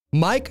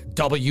Mike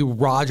W.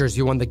 Rogers,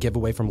 you won the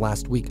giveaway from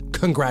last week.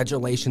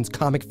 Congratulations,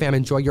 comic fam.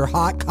 Enjoy your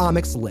hot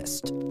comics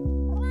list.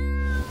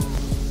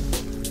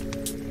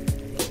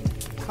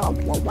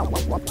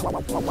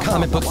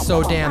 Comic books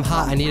so damn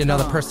hot, I need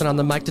another person on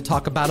the mic to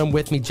talk about them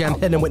with me. Jem,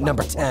 hit him with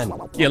number 10.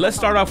 Yeah, let's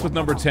start off with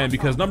number 10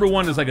 because number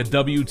 1 is like a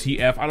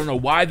WTF. I don't know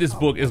why this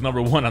book is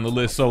number 1 on the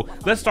list, so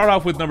let's start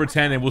off with number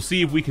 10 and we'll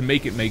see if we can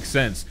make it make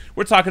sense.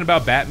 We're talking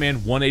about Batman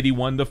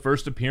 181, the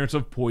first appearance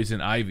of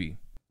Poison Ivy.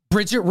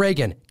 Bridget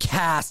Regan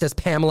cast as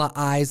Pamela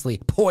Isley,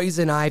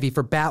 Poison Ivy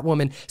for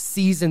Batwoman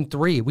Season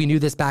 3. We knew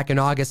this back in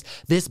August.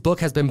 This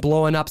book has been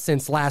blowing up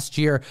since last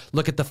year.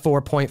 Look at the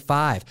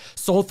 4.5.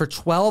 Sold for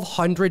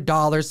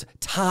 $1,200,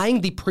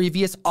 tying the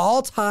previous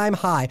all-time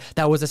high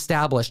that was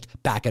established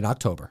back in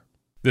October.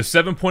 The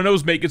 7.0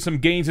 is making some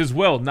gains as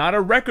well. Not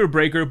a record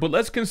breaker, but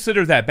let's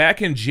consider that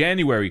back in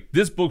January,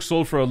 this book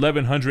sold for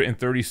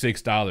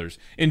 $1,136.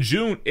 In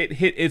June, it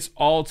hit its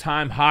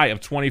all-time high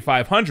of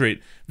 $2,500.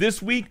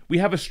 This week, we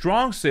have a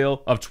strong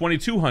sale of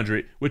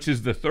 $2,200, which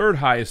is the third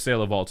highest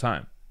sale of all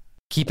time.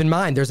 Keep in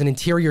mind, there's an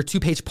interior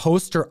 2-page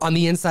poster on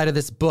the inside of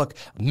this book.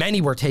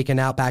 Many were taken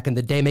out back in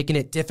the day, making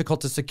it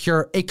difficult to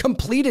secure a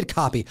completed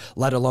copy,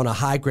 let alone a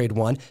high-grade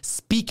one.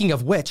 Speaking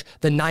of which,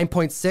 the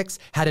 9.6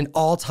 had an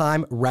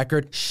all-time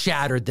record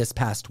shattered this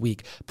past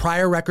week.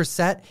 Prior record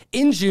set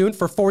in June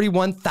for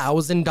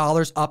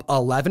 $41,000, up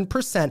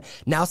 11%,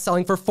 now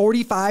selling for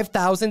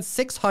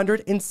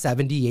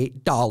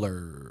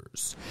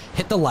 $45,678.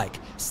 Hit the like,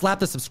 slap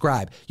the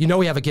subscribe. You know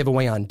we have a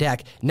giveaway on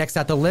deck. Next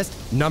at the list,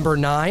 number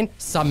 9,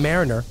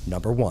 Submariner,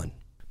 number 1.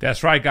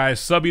 That's right, guys.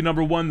 Subby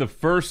number 1, the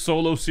first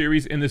solo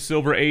series in the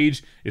Silver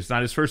Age. It's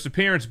not his first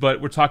appearance,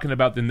 but we're talking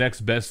about the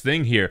next best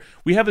thing here.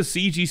 We have a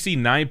CGC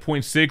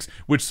 9.6,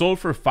 which sold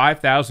for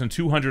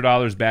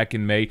 $5,200 back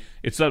in May.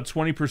 It's up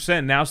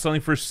 20%, now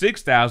selling for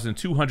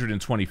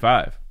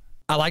 $6,225.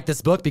 I like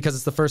this book because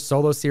it's the first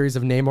solo series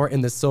of Namor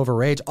in the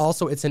Silver Age.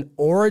 Also, it's an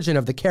origin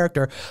of the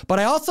character, but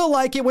I also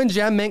like it when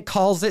Gem Mint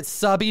calls it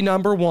Subby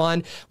number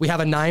 1. We have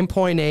a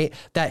 9.8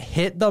 that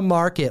hit the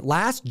market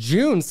last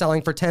June,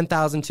 selling for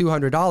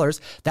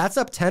 $10,200. That's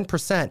up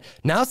 10%.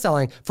 Now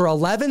selling for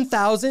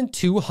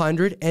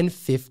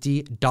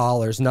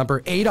 $11,250.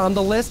 Number 8 on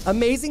the list,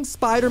 Amazing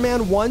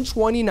Spider-Man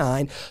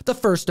 129, the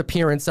first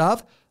appearance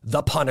of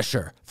The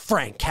Punisher,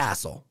 Frank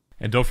Castle.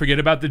 And don't forget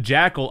about the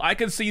Jackal. I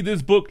can see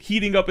this book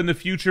heating up in the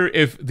future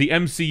if the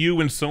MCU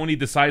and Sony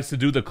decides to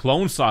do the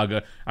Clone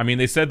Saga. I mean,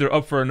 they said they're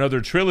up for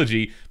another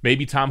trilogy.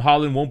 Maybe Tom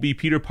Holland won't be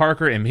Peter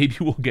Parker, and maybe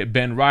we'll get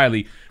Ben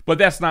Reilly. But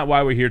that's not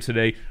why we're here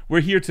today.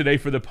 We're here today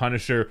for the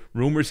Punisher.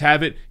 Rumors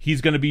have it he's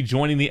going to be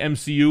joining the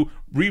MCU.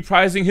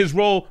 Reprising his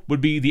role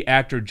would be the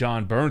actor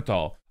Jon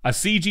Bernthal. A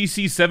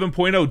CGC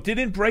 7.0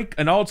 didn't break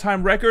an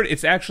all-time record.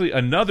 It's actually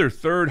another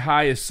third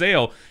highest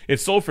sale. It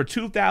sold for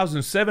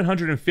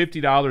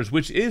 $2,750,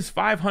 which is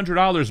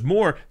 $500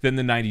 more than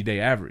the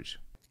 90-day average.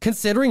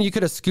 Considering you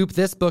could have scooped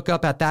this book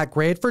up at that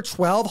grade for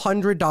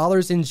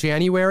 $1,200 in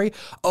January,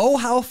 oh,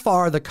 how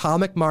far the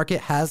comic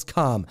market has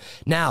come.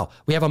 Now,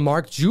 we have a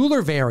Mark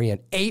Jeweler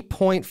variant,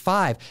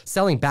 8.5,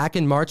 selling back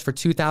in March for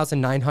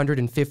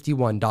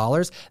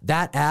 $2,951.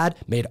 That ad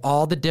made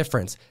all the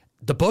difference.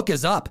 The book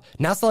is up,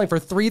 now selling for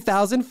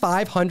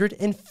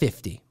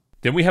 $3,550.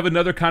 Then we have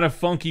another kind of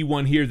funky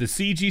one here, the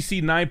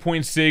CGC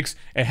 9.6.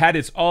 It had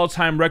its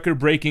all-time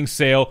record-breaking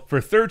sale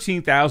for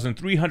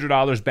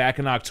 $13,300 back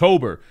in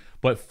October.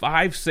 But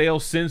 5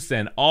 sales since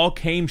then all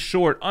came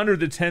short under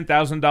the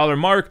 $10,000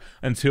 mark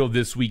until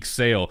this week's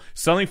sale.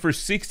 Selling for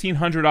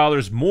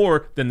 $1,600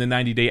 more than the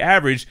 90-day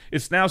average,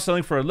 it's now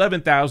selling for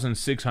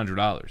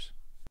 $11,600.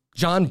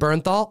 Jon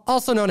Bernthal,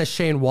 also known as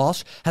Shane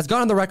Walsh, has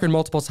gone on the record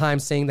multiple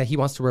times saying that he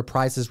wants to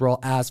reprise his role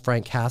as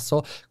Frank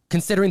Castle.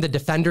 Considering the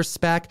Defender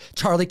spec,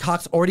 Charlie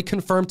Cox already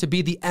confirmed to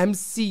be the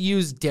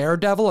MCU's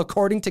Daredevil,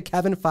 according to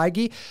Kevin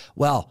Feige.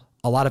 Well,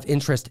 a lot of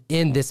interest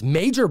in this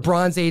major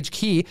Bronze Age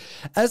key,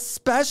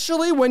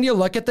 especially when you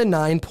look at the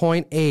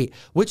 9.8,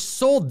 which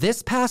sold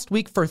this past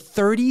week for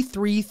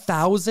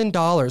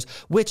 $33,000,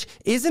 which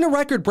isn't a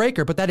record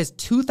breaker, but that is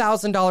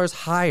 $2,000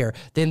 higher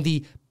than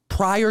the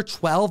prior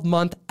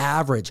 12-month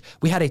average.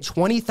 We had a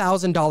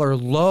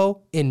 $20,000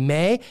 low in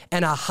May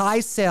and a high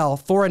sale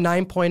for a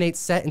 9.8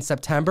 set in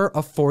September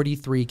of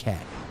 $43K.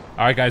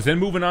 All right, guys, then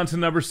moving on to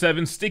number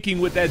 7,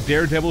 sticking with that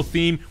Daredevil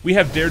theme, we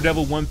have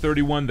Daredevil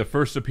 131, the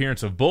first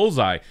appearance of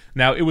Bullseye.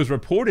 Now, it was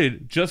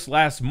reported just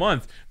last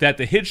month that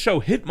the hit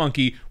show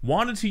Hitmonkey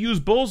wanted to use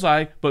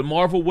Bullseye, but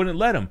Marvel wouldn't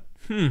let him.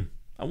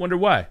 I wonder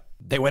why.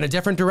 They went a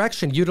different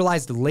direction,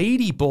 utilized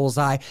Lady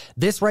Bullseye.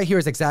 This right here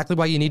is exactly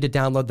why you need to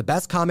download the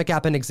best comic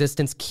app in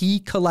existence, Key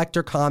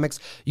Collector Comics.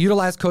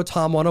 Utilize code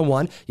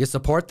TOM101. You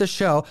support the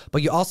show,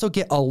 but you also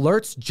get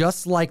alerts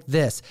just like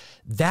this.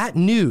 That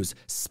news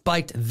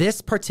spiked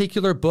this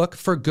particular book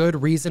for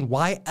good reason.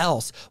 Why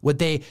else would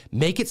they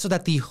make it so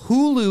that the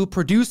Hulu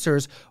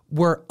producers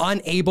were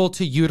unable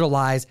to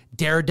utilize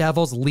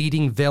Daredevil's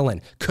leading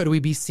villain. Could we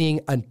be seeing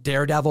a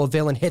Daredevil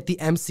villain hit the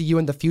MCU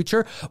in the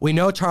future? We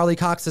know Charlie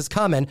Cox is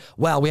coming.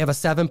 Well, we have a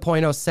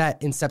 7.0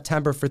 set in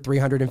September for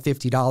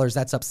 $350.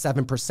 That's up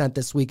 7%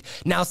 this week.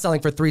 Now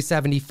selling for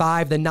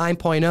 $375. The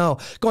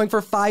 9.0 going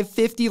for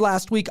 $550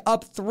 last week,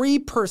 up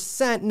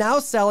 3%. Now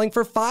selling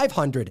for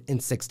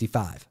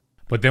 $565.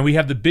 But then we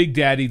have the Big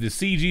Daddy, the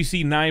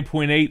CGC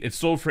 9.8. It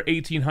sold for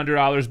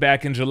 $1,800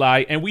 back in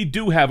July, and we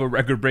do have a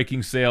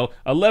record-breaking sale,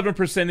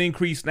 11%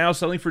 increase, now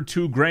selling for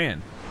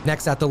 $2,000.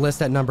 Next at the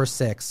list at number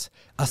 6,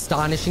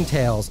 Astonishing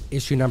Tales,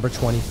 issue number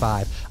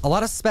 25. A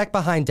lot of spec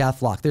behind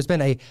Deathlock. There's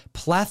been a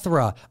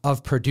plethora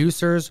of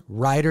producers,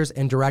 writers,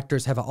 and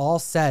directors have all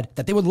said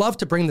that they would love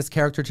to bring this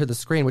character to the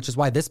screen, which is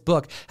why this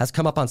book has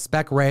come up on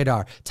spec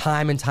radar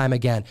time and time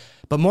again.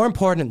 But more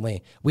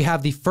importantly, we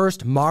have the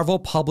first Marvel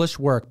published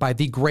work by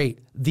the great,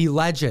 the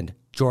legend,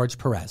 George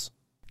Perez.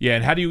 Yeah,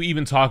 and how do you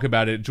even talk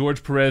about it?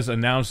 George Perez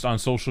announced on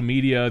social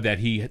media that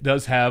he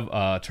does have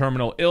a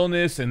terminal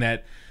illness and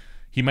that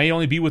he may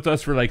only be with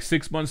us for like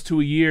 6 months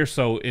to a year,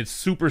 so it's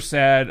super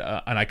sad.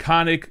 An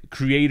iconic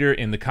creator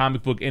in the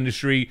comic book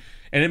industry,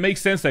 and it makes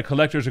sense that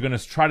collectors are going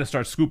to try to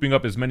start scooping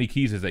up as many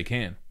keys as they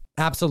can.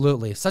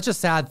 Absolutely. Such a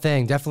sad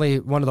thing. Definitely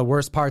one of the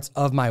worst parts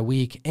of my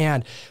week.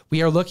 And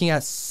we are looking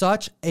at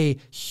such a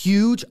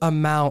huge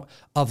amount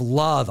of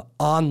love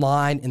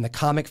online in the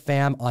comic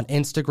fam, on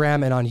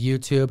Instagram and on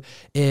YouTube.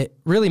 It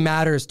really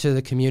matters to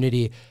the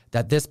community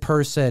that this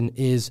person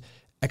is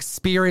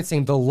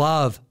experiencing the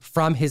love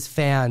from his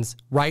fans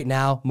right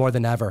now more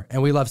than ever.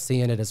 And we love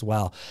seeing it as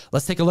well.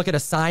 Let's take a look at a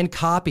signed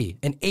copy,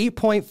 an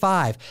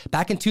 8.5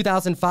 back in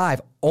 2005,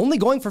 only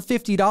going for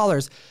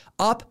 $50,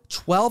 up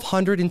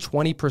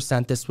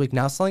 1,220% this week,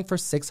 now selling for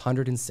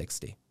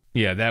 $660.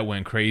 Yeah, that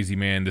went crazy,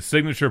 man. The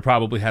signature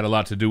probably had a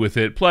lot to do with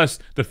it. Plus,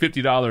 the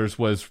 $50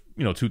 was,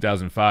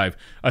 2005.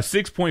 A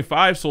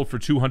 6.5 sold for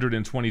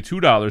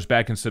 $222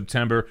 back in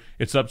September.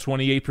 It's up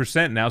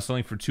 28%, now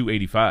selling for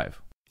 $285.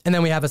 And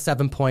then we have a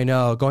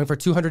 7.0 going for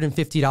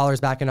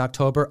 $250 back in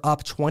October,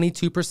 up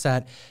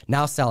 22%,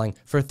 now selling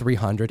for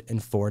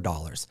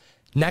 $304.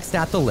 Next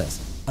at the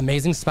list,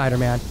 Amazing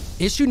Spider-Man,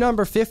 issue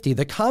number 50,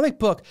 the comic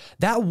book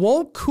that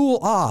won't cool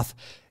off.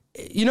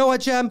 You know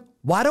what, Jem?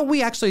 Why don't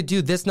we actually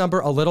do this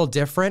number a little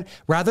different?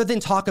 Rather than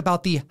talk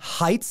about the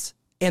heights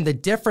and the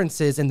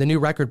differences in the new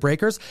record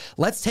breakers,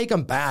 let's take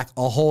them back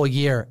a whole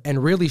year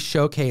and really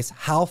showcase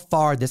how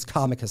far this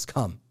comic has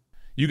come.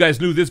 You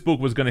guys knew this book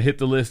was going to hit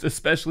the list,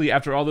 especially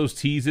after all those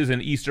teases and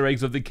Easter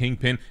eggs of the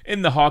Kingpin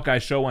in the Hawkeye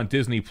show on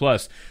Disney+.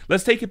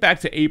 Let's take it back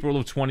to April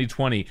of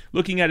 2020,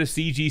 looking at a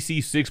CGC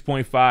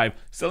 6.5,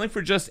 selling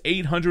for just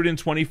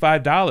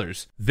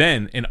 $825.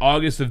 Then, in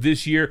August of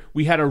this year,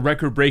 we had a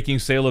record-breaking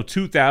sale of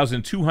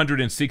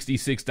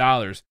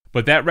 $2,266.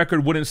 But that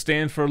record wouldn't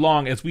stand for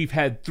long, as we've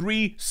had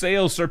 3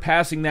 sales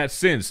surpassing that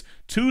since.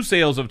 2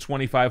 sales of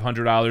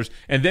 $2,500,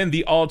 and then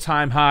the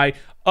all-time high,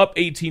 up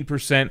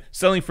 18%,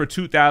 selling for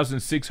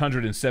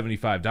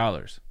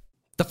 $2,675.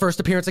 The first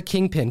appearance of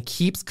Kingpin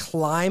keeps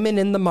climbing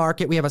in the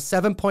market. We have a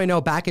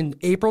 7.0 back in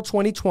April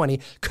 2020,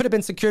 could have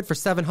been secured for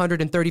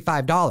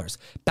 $735.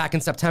 Back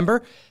in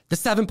September, the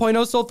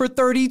 7.0 sold for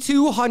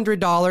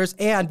 $3,200.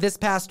 And this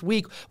past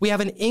week, we have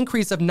an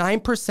increase of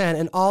 9%,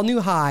 an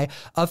all-new high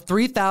of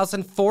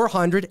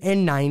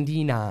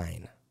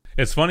 $3,499.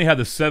 It's funny how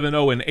the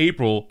 7.0 in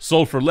April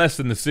sold for less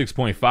than the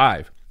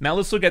 6.5. Now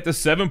let's look at the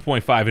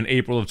 7.5 in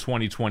April of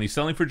 2020,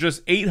 selling for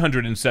just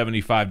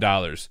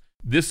 $875.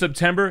 This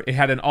September, it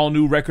had an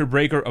all-new record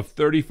breaker of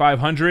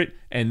 $3,500,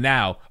 and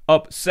now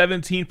up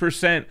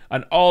 17%,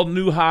 an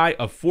all-new high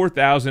of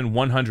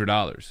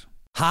 $4,100.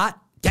 Hot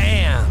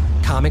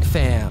damn, comic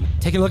fam.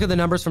 Taking a look at the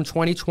numbers from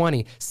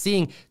 2020,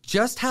 seeing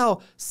just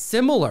how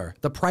similar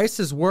the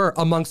prices were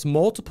amongst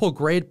multiple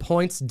grade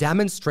points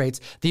demonstrates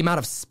the amount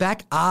of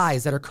spec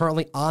eyes that are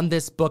currently on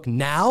this book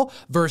now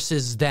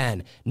versus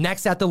then.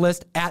 Next at the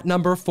list, at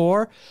number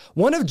 4,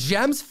 one of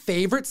Jem's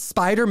favorite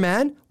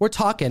Spider-Man, we're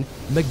talking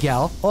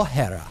Miguel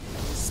O'Hara.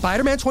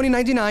 Spider-Man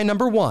 2099,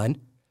 number 1,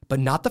 but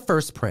not the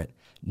first print,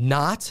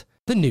 not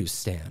the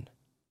newsstand.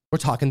 We're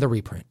talking the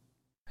reprint.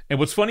 And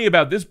what's funny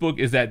about this book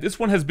is that this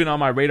one has been on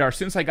my radar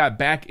since I got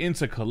back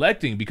into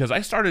collecting, because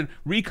I started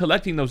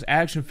recollecting those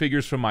action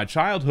figures from my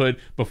childhood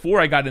before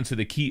I got into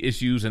the key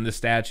issues and the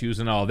statues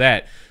and all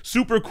that.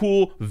 Super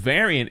cool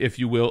variant, if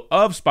you will,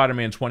 of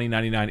Spider-Man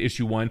 2099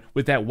 issue 1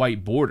 with that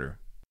white border.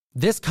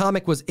 This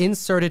comic was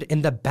inserted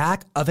in the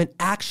back of an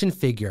action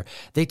figure.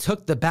 They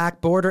took the back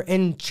border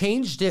and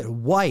changed it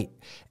white.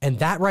 And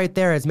that right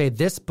there has made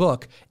this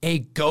book a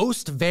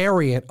ghost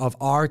variant of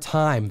our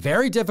time.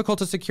 Very difficult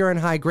to secure in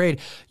high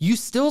grade. You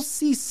still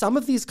see some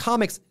of these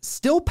comics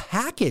still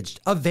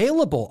packaged,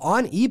 available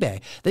on eBay.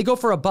 They go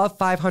for above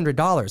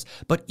 $500.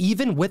 But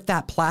even with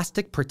that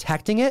plastic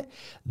protecting it,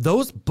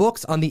 those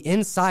books on the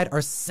inside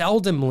are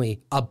seldomly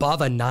above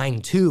a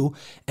 9.2.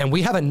 And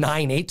we have a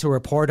 9.8 to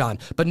report on.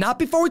 But not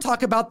before we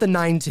talk about the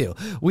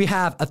 9.2. We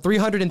have a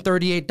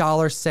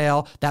 $338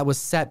 sale that was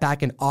set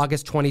back in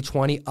August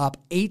 2020, up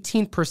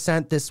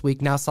 18% this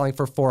week, now selling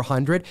for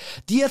 $400.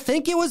 Do you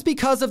think it was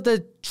because of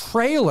the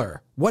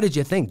trailer? What did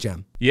you think,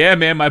 Jim? Yeah,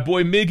 man, my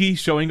boy Miggy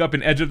showing up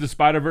in Edge of the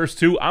Spider-Verse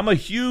 2. I'm a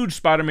huge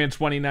Spider-Man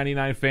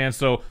 2099 fan,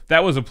 so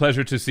that was a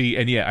pleasure to see.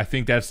 And yeah, I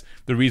think that's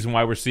the reason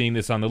why we're seeing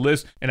this on the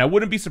list. And I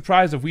wouldn't be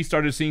surprised if we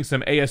started seeing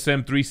some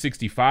ASM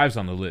 365s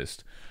on the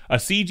list. A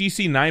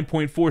CGC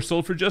 9.4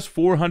 sold for just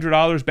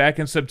 $400 back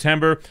in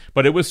September,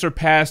 but it was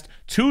surpassed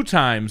 2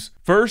 times.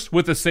 First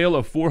with a sale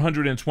of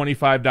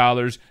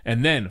 $425,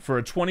 and then for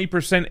a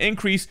 20%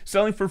 increase,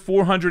 selling for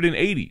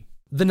 $480.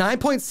 The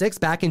 9.6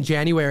 back in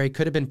January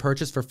could have been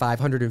purchased for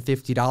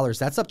 $550.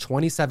 That's up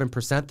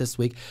 27% this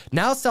week.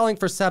 Now selling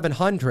for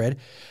 $700.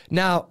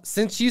 Now,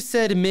 since you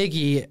said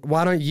Miggy,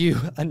 why don't you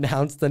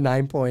announce the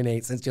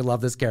 9.8 since you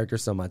love this character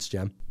so much,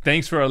 Jim?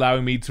 Thanks for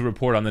allowing me to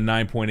report on the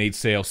 9.8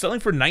 sale. Selling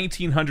for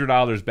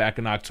 $1,900 back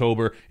in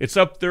October. It's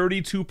up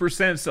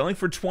 32%, selling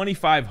for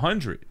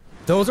 $2,500.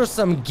 Those are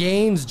some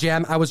gains,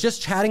 Jem. I was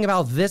just chatting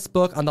about this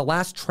book on the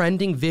last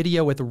trending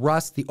video with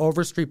Russ, the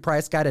Overstreet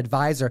Price Guide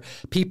advisor.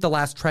 Peep the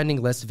last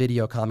trending list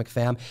video, comic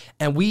fam.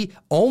 And we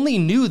only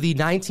knew the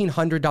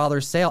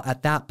 $1,900 sale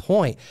at that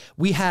point.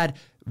 We had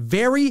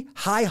very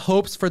high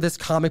hopes for this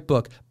comic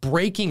book,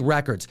 breaking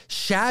records,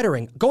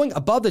 shattering, going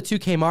above the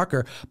 2K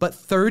marker, but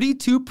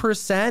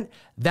 32%,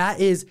 that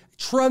is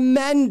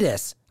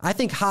tremendous. I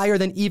think higher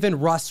than even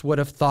Russ would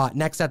have thought.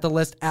 Next at the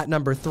list at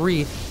number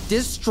 3,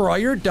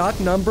 Destroyer Duck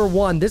number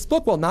 1. This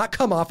book will not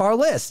come off our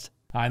list.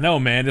 I know,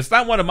 man. It's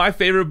not one of my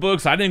favorite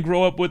books. I didn't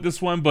grow up with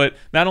this one, but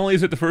not only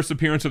is it the first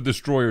appearance of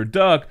Destroyer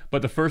Duck,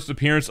 but the first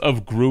appearance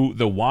of Gru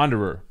the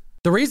Wanderer.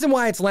 The reason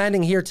why it's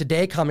landing here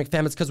today, Comic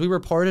Fam, is because we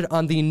reported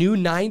on the new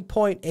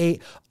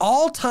 9.8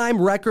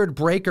 all-time record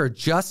breaker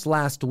just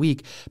last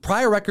week.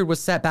 Prior record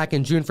was set back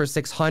in June for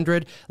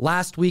 $600.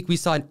 Last week, we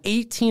saw an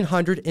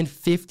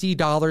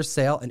 $1,850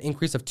 sale, an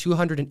increase of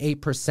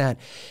 208%.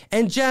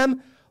 And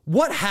Jem,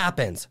 what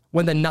happens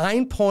when the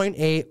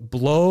 9.8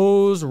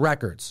 blows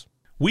records?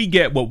 We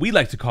get what we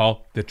like to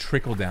call the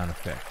trickle-down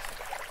effect.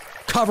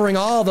 Covering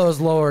all those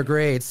lower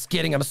grades,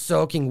 getting them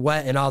soaking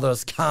wet in all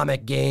those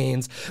comic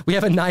gains. We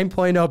have a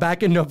 9.0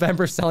 back in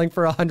November selling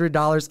for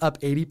 $100, up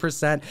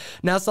 80%.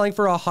 Now selling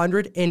for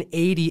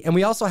 $180. And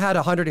we also had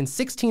a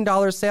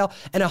 $116 sale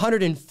and a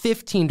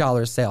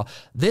 $115 sale.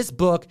 This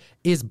book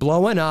is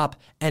blowing up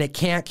and it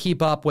can't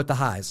keep up with the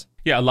highs.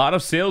 Yeah, a lot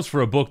of sales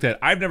for a book that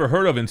I've never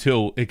heard of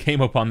until it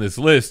came up on this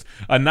list.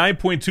 A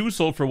 9.2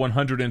 sold for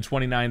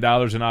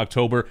 $129 in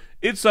October.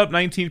 It's up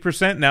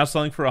 19%, now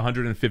selling for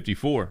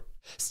 $154.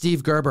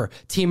 Steve Gerber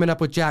teaming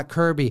up with Jack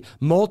Kirby,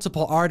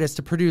 multiple artists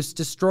to produce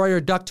Destroyer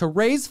Duck to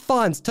raise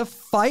funds to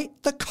fight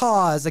the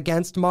cause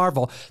against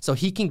Marvel so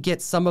he can get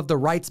some of the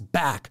rights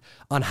back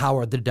on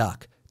Howard the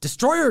Duck.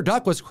 Destroyer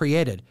Duck was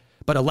created,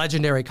 but a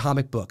legendary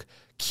comic book,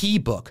 key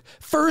book,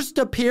 first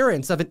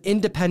appearance of an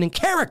independent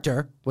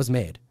character was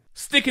made.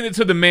 Sticking it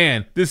to the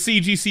man, the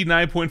CGC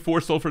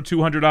 9.4 sold for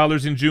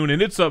 $200 in June,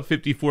 and it's up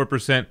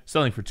 54%,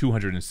 selling for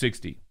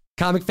 $260.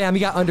 Comic fam, you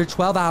got under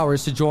 12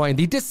 hours to join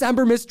the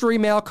December Mystery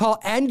Mail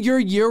Call and your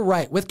year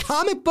right with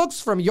comic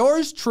books from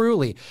yours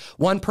truly,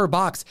 one per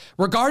box,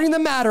 regarding the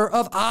matter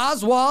of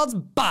Oswald's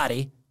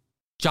body.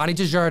 Johnny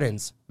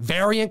Desjardins,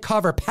 variant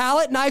cover,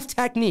 palette knife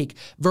technique,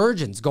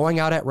 virgins going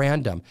out at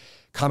random.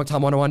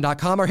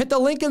 ComicTom101.com or hit the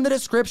link in the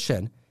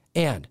description.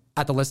 And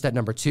at the list at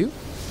number 2,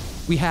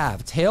 we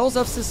have Tales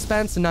of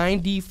Suspense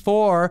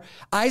 94.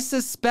 I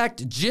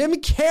suspect Jim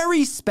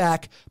Carrey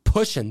spec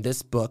pushing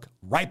this book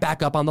right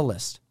back up on the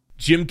list.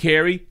 Jim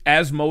Carrey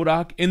as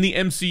MODOK in the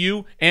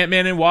MCU,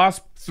 Ant-Man and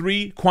Wasp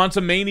 3,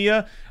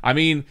 Quantumania. I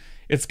mean,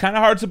 it's kind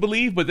of hard to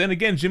believe, but then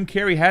again, Jim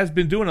Carrey has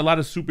been doing a lot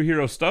of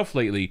superhero stuff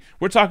lately.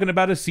 We're talking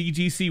about a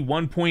CGC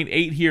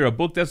 1.8 here, a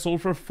book that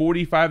sold for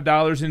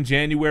 $45 in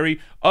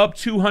January, up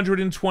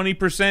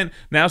 220%,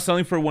 now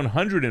selling for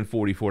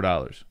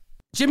 $144.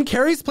 Jim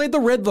Carrey's played the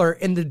Riddler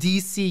in the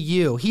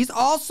DCU. He's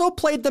also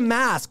played The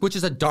Mask, which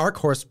is a Dark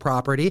Horse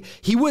property.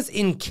 He was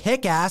in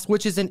Kick-Ass,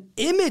 which is an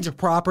Image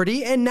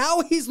property, and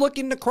now he's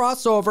looking to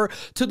cross over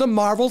to the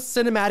Marvel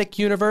Cinematic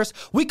Universe.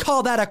 We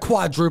call that a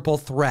quadruple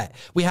threat.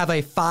 We have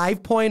a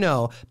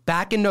 5.0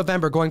 back in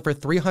November going for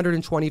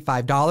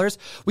 $325.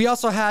 We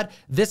also had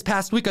this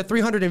past week a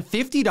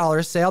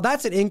 $350 sale.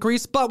 That's an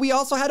increase, but we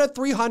also had a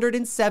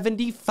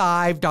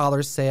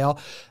 $375 sale.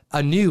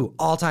 A new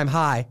all-time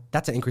high.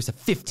 That's an increase of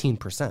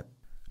 15%.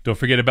 Don't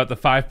forget about the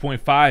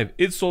 5.5.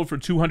 It sold for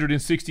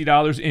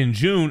 $260 in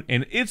June,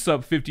 and it's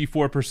up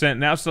 54%,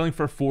 now selling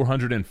for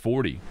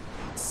 $440.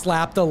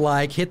 Slap the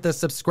like, hit the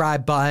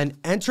subscribe button,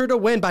 enter to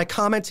win by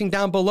commenting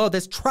down below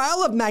this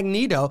Trial of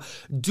Magneto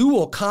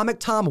dual Comic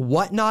Tom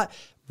Whatnot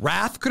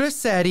Raph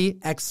Grassetti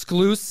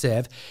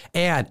exclusive.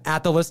 And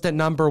at the list at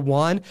number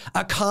 1,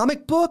 a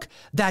comic book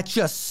that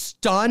just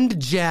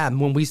stunned Jem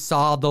when we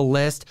saw the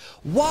list.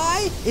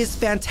 Why is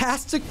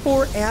Fantastic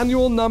Four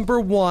Annual number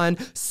 1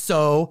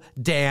 so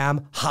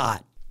damn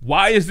hot?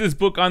 Why is this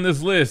book on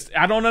this list?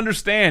 I don't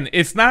understand.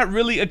 It's not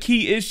really a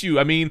key issue.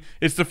 I mean,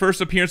 it's the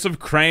first appearance of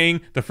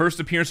Krang, the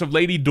first appearance of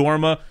Lady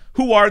Dorma.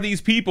 Who are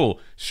these people?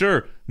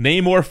 Sure,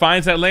 Namor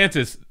finds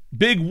Atlantis.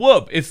 Big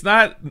whoop. It's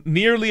not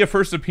nearly a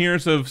first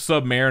appearance of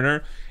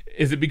Submariner.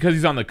 Is it because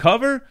he's on the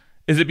cover?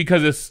 Is it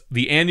because it's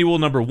the annual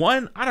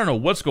 #1? I don't know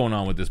what's going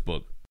on with this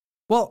book.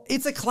 Well,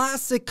 it's a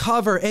classic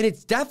cover, and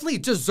it definitely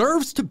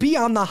deserves to be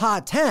on the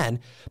Hot 10.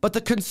 But the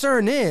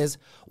concern is,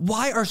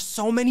 why are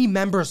so many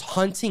members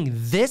hunting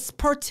this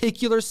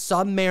particular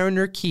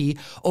Submariner key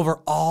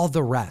over all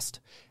the rest?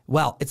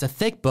 Well, it's a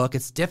thick book.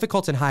 It's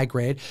difficult and high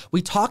grade.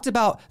 We talked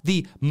about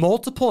the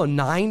multiple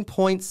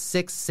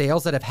 9.6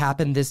 sales that have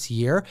happened this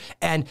year,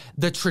 and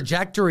the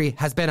trajectory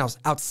has been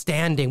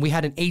outstanding. We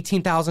had an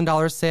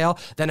 $18,000 sale,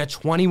 then a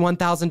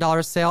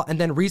 $21,000 sale, and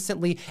then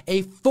recently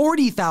a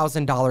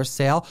 $40,000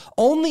 sale.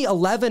 Only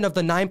 11 of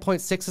the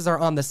 9.6s are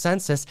on the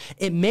census.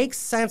 It makes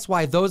sense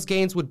why those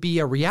gains would be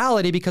a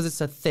reality because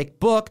it's a thick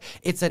book.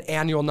 It's an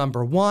annual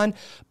 #1.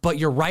 But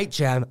you're right,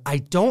 Jem. I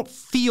don't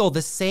feel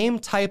the same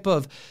type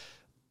of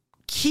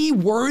key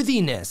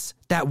worthiness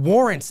that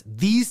warrants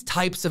these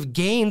types of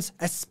gains,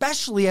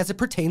 especially as it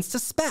pertains to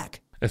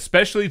spec.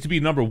 Especially to be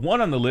 #1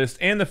 on the list,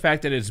 and the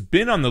fact that it's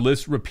been on the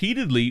list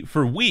repeatedly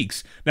for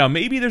weeks. Now,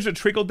 maybe there's a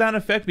trickle-down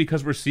effect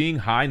because we're seeing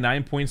high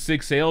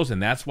 9.6 sales,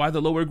 and that's why the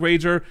lower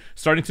grades are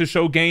starting to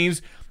show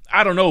gains.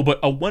 I don't know, but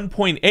a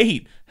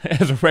 1.8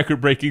 has a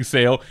record-breaking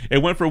sale.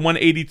 It went for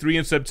 183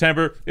 in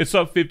September. It's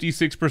up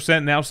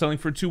 56%, now selling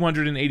for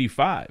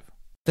 285.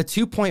 The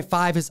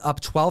 2.5 is up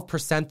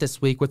 12%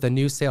 this week with a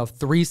new sale of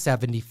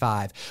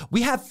 375.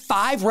 We have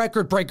 5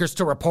 record breakers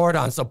to report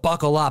on, so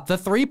buckle up. The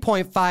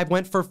 3.5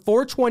 went for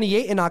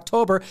 428 in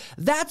October.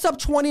 That's up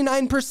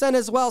 29%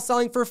 as well,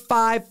 selling for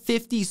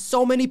 550.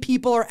 So many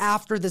people are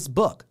after this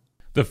book.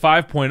 The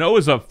 5.0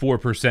 is up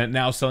 4%,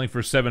 now selling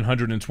for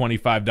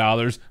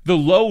 $725. The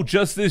low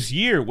just this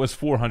year was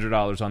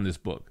 $400 on this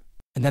book.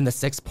 And then the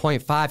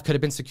 6.5 could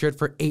have been secured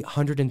for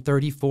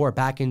 $834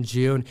 back in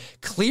June,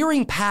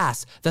 clearing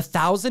past the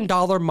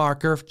 $1,000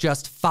 marker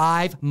just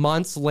 5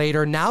 months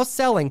later, now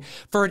selling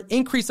for an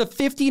increase of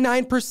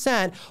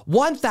 59%,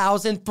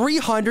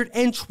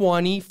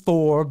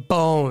 1,324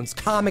 bones.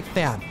 Comic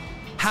fan,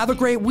 have a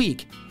great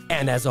week,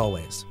 and as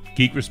always,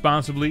 geek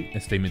responsibly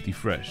and stay minty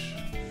fresh.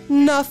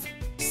 Enough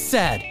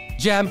said.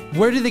 Jem,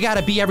 where do they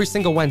gotta be every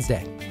single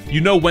Wednesday? You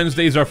know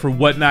Wednesdays are for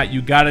Whatnot.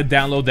 You gotta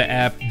download the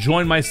app.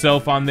 Join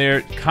myself on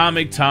there,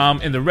 Comic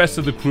Tom, and the rest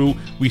of the crew.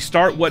 We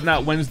start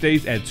Whatnot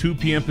Wednesdays at 2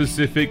 p.m.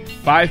 Pacific,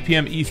 5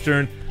 p.m.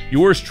 Eastern.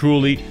 Yours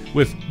truly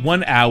with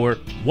 1 hour,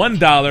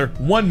 $1,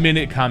 1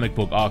 minute comic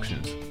book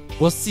auctions.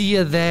 We'll see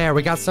you there.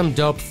 We got some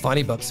dope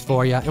funny books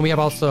for you, and we have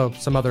also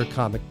some other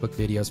comic book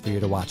videos for you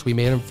to watch. We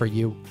made them for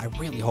you. I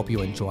really hope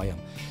you enjoy them.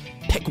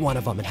 Pick one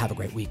of them and have a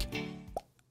great week.